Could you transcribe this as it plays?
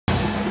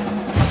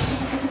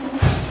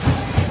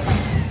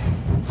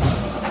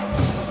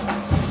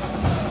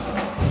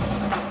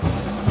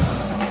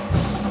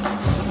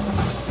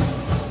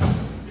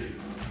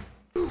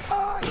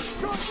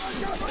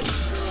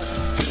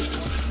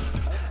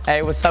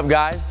Hey, what's up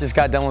guys? Just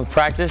got done with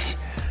practice.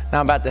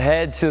 Now I'm about to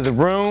head to the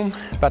room,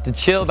 about to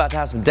chill, about to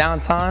have some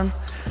downtime.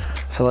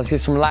 So let's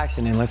get some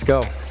relaxing in, let's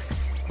go.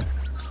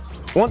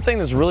 One thing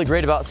that's really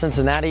great about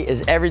Cincinnati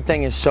is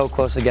everything is so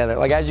close together.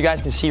 Like as you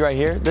guys can see right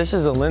here, this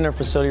is the Linder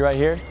facility right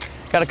here.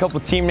 Got a couple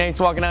teammates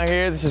walking out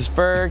here. This is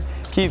Ferg,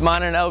 Keith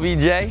Miner, and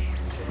LBJ.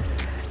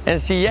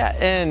 And see, yeah,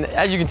 and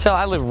as you can tell,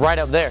 I live right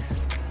up there.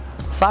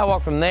 So I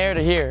walk from there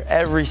to here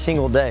every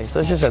single day. So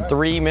it's just a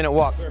 3-minute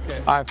walk.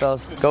 All right,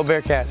 fellas, go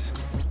Bearcats.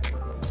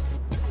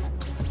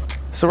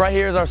 So right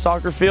here is our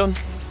soccer field.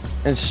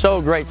 And it's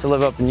so great to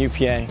live up in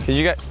UPA because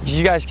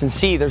you guys can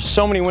see there's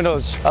so many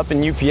windows up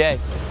in UPA.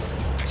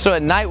 So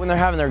at night when they're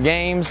having their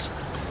games,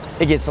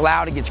 it gets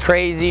loud, it gets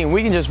crazy, and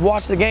we can just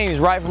watch the games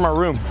right from our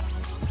room.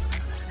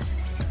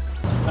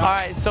 All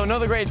right, so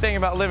another great thing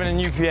about living in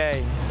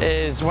UPA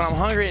is when I'm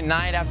hungry at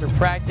night after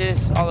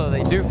practice, although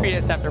they do feed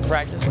us after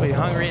practice, but you're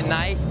hungry at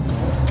night,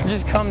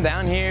 just come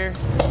down here,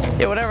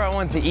 get whatever I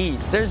want to eat.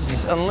 There's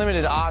just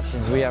unlimited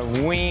options. We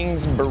have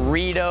wings,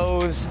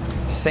 burritos,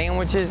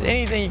 sandwiches,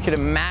 anything you could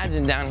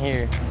imagine down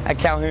here at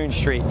Calhoun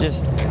Street.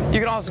 You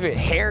can also get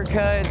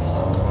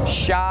haircuts,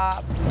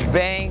 shop,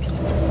 banks,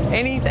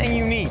 anything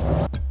you need.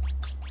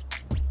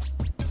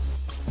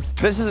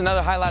 This is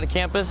another highlight of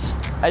campus.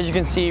 As you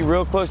can see,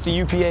 real close to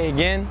UPA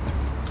again.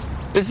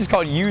 This is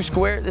called U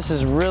Square. This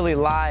is really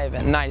live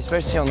at night,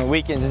 especially on the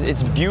weekends.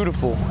 It's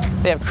beautiful.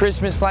 They have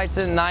Christmas lights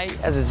at night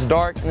as it's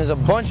dark, and there's a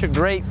bunch of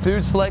great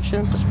food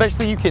selections.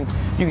 Especially you can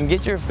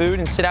get your food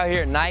and sit out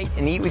here at night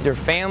and eat with your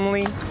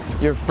family,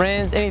 your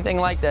friends, anything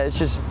like that.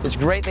 It's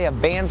great. They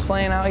have bands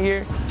playing out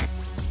here.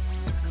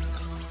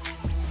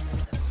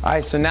 All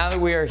right, so now that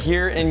we are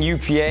here in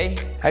UPA,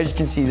 as you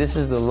can see, this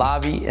is the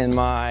lobby and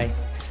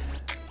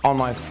on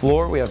my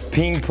floor, we have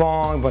ping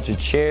pong, a bunch of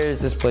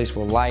chairs. This place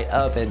will light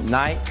up at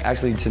night.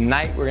 Actually,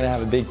 tonight we're gonna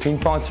have a big ping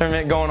pong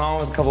tournament going on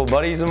with a couple of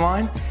buddies of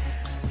mine.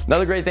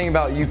 Another great thing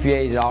about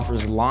UPA is it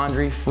offers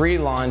laundry, free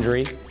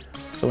laundry.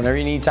 So whenever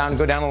you need time to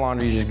go down to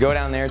laundry, you just go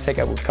down there, take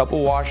out a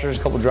couple washers, a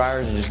couple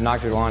dryers, and just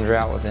knock your laundry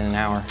out within an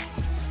hour.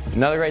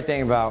 Another great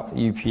thing about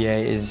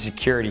UPA is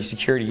security.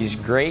 Security is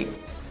great.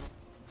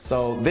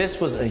 So this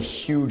was a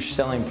huge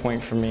selling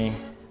point for me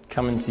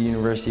coming to the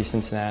University of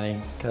Cincinnati,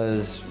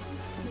 because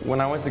when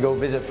I went to go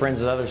visit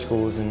friends at other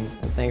schools and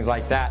things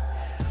like that,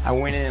 I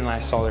went in and I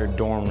saw their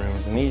dorm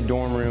rooms. And these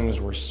dorm rooms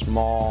were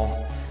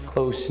small,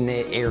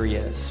 close-knit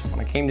areas. When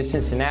I came to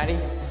Cincinnati,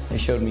 they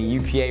showed me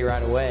UPA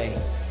right away.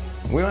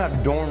 We don't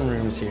have dorm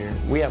rooms here.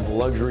 We have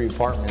luxury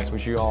apartments,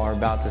 which you all are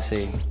about to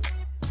see.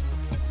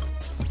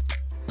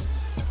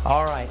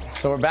 All right,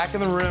 so we're back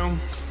in the room.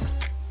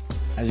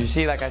 As you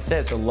see, like I said,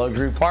 it's a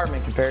luxury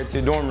apartment compared to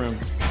a dorm room.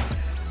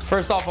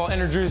 First off, I'll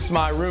introduce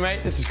my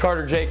roommate. This is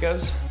Carter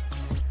Jacobs.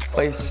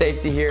 Plays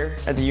safety here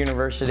at the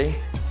university.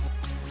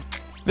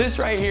 This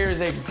right here is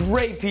a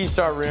great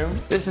P-Star room.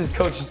 This is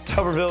Coach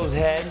Tuberville's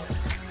head.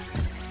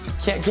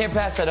 Can't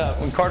pass that up.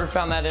 When Carter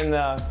found that in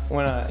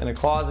a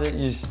closet,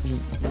 he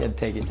had to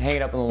take it, hang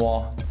it up on the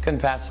wall. Couldn't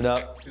pass it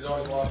up. He's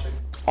always watching.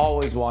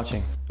 Always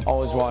watching.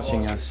 Always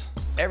watching us.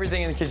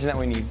 Everything in the kitchen that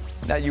we need,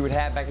 that you would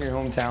have back in your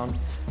hometown,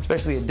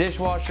 especially a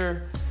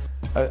dishwasher,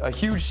 a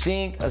huge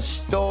sink, a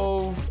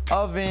stove,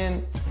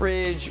 oven,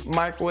 fridge,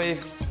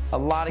 microwave, a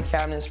lot of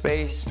cabinet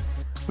space.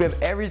 We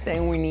have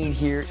everything we need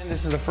here. And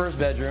this is the first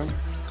bedroom.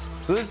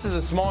 So this is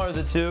the smaller of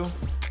the two.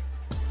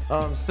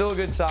 Still a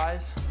good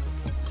size.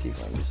 Let's see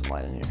if I can get some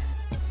light in here.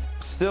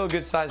 Still a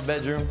good size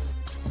bedroom.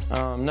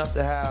 Enough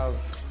to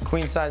have a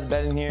queen size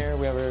bed in here.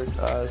 We have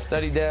a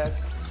study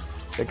desk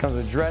that comes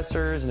with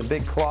dressers and a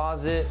big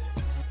closet.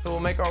 So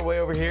we'll make our way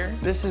over here.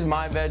 This is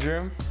my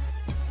bedroom.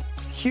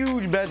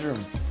 Huge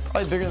bedroom.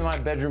 Probably bigger than my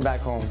bedroom back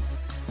home.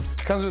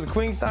 Comes with a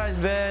queen size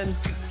bed.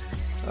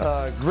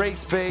 Great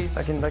space.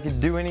 I can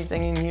do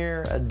anything in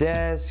here. A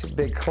desk,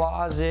 big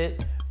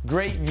closet,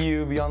 great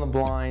view beyond the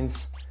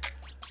blinds.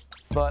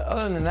 But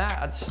other than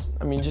that,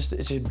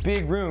 it's a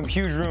big room,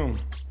 huge room.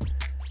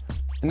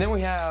 And then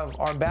we have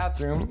our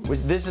bathroom,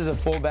 which this is a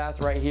full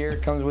bath right here.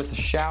 It comes with the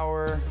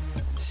shower,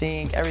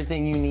 sink,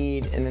 everything you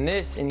need. And then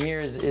this in here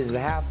is the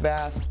half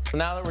bath. So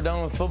now that we're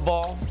done with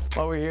football,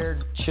 while we're here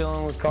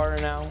chilling with Carter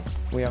now,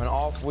 we have an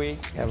off week,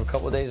 we have a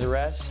couple of days of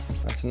rest.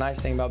 That's the nice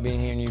thing about being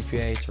here in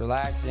UPA. It's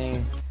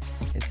relaxing,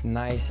 it's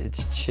nice,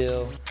 it's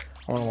chill.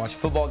 I want to watch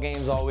football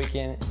games all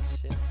weekend,